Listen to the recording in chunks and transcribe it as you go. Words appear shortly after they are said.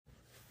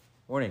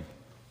Morning.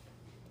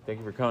 Thank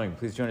you for coming.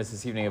 Please join us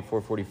this evening at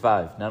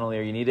 4:45. Not only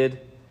are you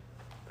needed,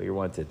 but you're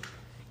wanted.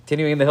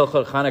 Continuing in the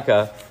Hilchot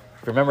Chanukah,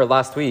 if you remember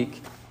last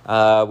week,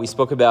 we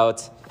spoke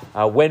about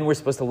when we're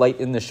supposed to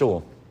light in the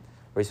shul.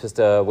 We're supposed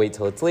to wait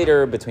till it's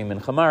later, between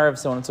Mincha and Marav,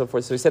 so on and so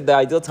forth. So we said the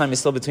ideal time is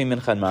still between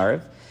Mincha and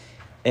Marav.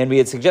 And we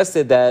had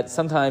suggested that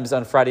sometimes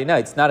on Friday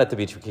nights, not at the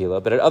Beit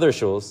Kila, but at other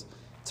shuls,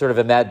 it's sort of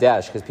a mad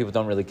dash because people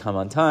don't really come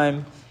on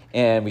time,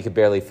 and we could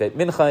barely fit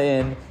Mincha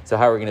in, so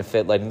how are we going to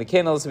fit lighting the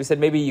candles? So we said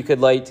maybe you could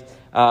light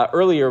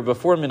earlier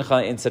before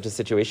Mincha in such a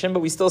situation,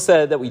 but we still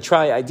said that we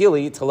try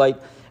ideally to light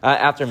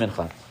after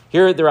Mincha.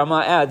 Here the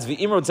Rama adds, so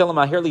yuchal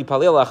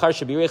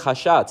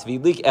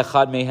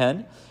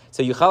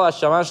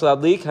hashamash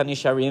ladlik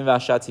hanisharim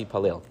v'ashatzi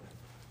palil.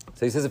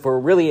 So he says if we're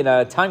really in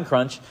a time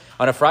crunch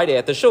on a Friday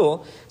at the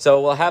shul, so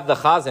we'll have the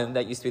chazan,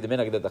 that used to be the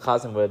minhag that the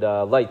chazan would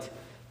light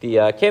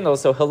the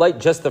candles, so he'll light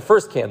just the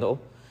first candle,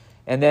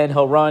 and then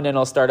he'll run and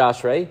he'll start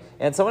Ashrei,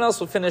 and someone else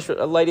will finish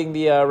lighting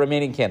the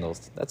remaining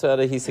candles. That's what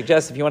he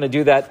suggests. If you want to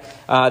do that,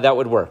 that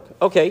would work.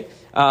 Okay.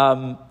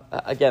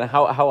 Again,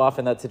 how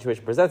often that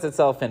situation presents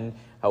itself, and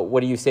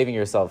what are you saving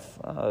yourself?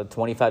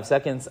 25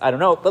 seconds? I don't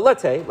know. But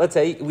let's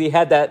say we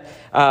had that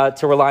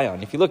to rely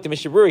on. If you look, the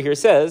Mishnah Berurah here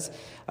says,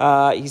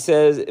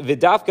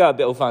 Vidafka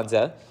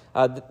be'ofanzeh.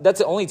 That's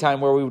the only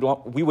time where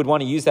we would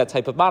want to use that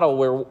type of model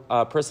where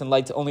a person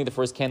lights only the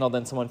first candle,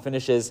 then someone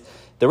finishes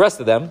the rest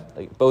of them,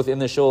 like both in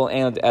the shul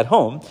and at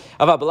home.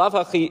 But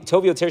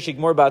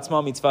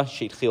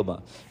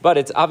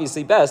it's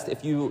obviously best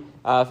if you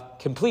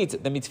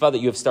complete the mitzvah that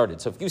you have started.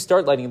 So if you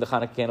start lighting the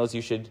Hanukkah candles,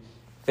 you should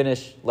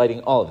finish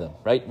lighting all of them,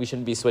 right? We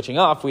shouldn't be switching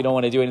off. We don't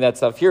want to do any of that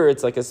stuff here.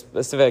 It's like a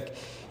specific,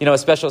 a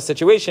special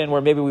situation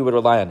where maybe we would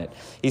rely on it.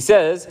 He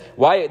says,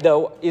 why,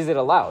 though, is it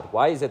allowed?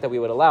 Why is it that we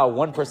would allow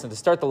one person to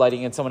start the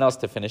lighting and someone else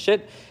to finish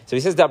it? So he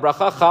says, Da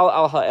bracha chal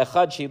al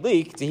ha'echad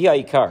shidlik tihi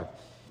ha'ikar.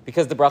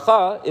 Because the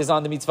bracha is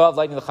on the mitzvah of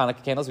lighting the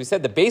Hanukkah candles. We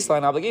said the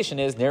baseline obligation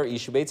is ner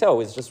ishu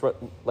beito, is just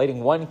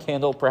lighting one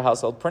candle per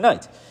household per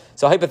night.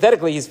 So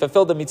hypothetically, he's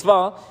fulfilled the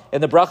mitzvah,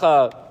 and the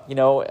bracha,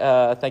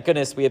 thank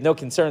goodness, we have no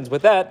concerns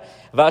with that.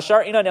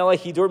 V'ashar inan ela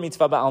hidur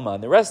mitzvah ba'alma.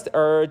 And the rest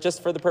are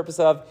just for the purpose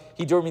of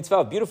hidur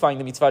mitzvah, beautifying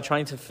the mitzvah,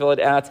 trying to fulfill it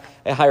at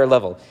a higher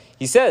level.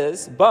 He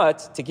says,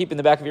 but to keep in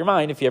the back of your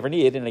mind, if you ever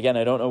need, and again,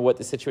 I don't know what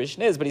the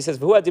situation is, but he says,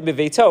 V'hu adim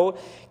beveito,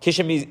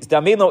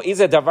 kishem lo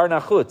ize davar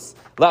nachutz,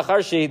 lachar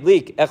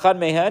sheidlik, echad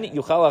mehen,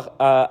 yuchal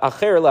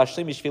acher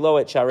lashlim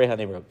mishvilo et sharei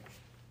hanevrog.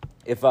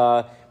 If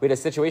we had a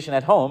situation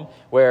at home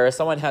where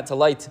someone had to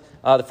light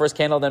the first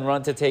candle, then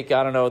run to take, the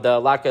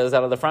latkes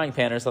out of the frying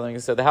pan or something,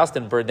 so the house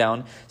didn't burn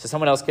down, so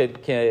someone else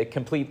could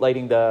complete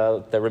lighting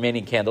the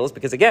remaining candles,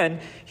 because again,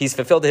 he's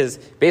fulfilled his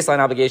baseline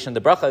obligation,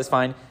 the bracha is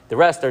fine, the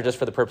rest are just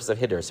for the purpose of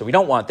hidur. So we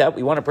don't want that.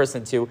 We want a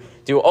person to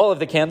do all of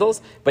the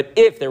candles, but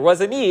if there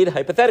was a need,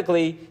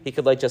 hypothetically, he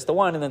could light just the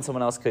one, and then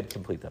someone else could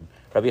complete them.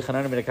 Rabbi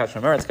Chanan ben Akash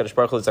Omer, Tzkadosh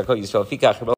Baruch Hu Tzakot Yisrael Fikach.